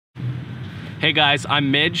Hey guys,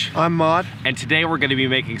 I'm Midge. I'm Maud. And today we're going to be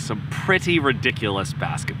making some pretty ridiculous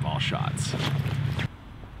basketball shots.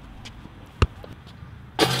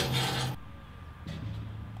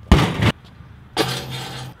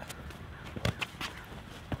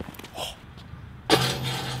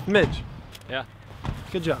 Midge. Yeah.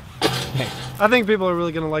 Good job. Hey. I think people are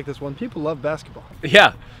really going to like this one. People love basketball.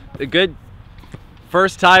 Yeah, a good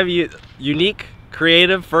first time, unique,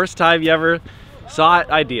 creative, first time you ever saw it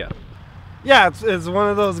idea. Yeah, it's one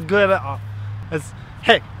of those good,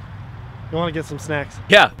 hey, you want to get some snacks?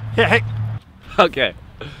 Yeah. Yeah, hey. Okay.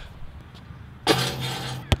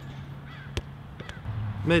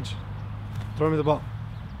 Midge, throw me the ball.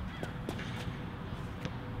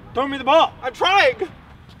 Throw me the ball. I'm trying.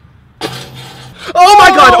 Oh my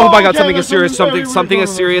god! Oh my god! Okay, Something is serious. Something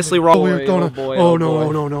is seriously wrong. Oh, we're going boy, oh, no, boy.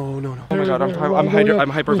 oh no, no, no, no. Oh my god! I'm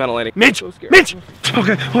hyperventulating. Midge! So scared. Midge!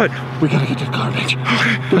 Okay, what? We gotta get to the car, Midge.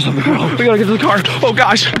 There's something wrong. We gotta get to the car. Oh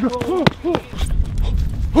gosh!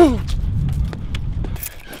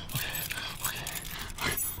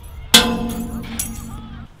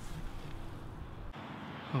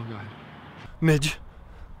 Oh god. Midge.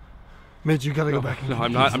 Midge, you gotta go back. No,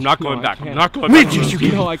 I'm not going back. I'm not going Midge, back. yes, you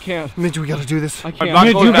can. No, I can't. Midge, we gotta do this. I can't. I'm not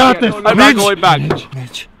Midge, going you back. got this. I'm not going back.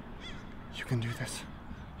 Midge, you can do this.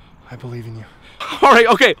 I believe in you. All right.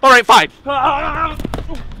 Okay. All right. Fine.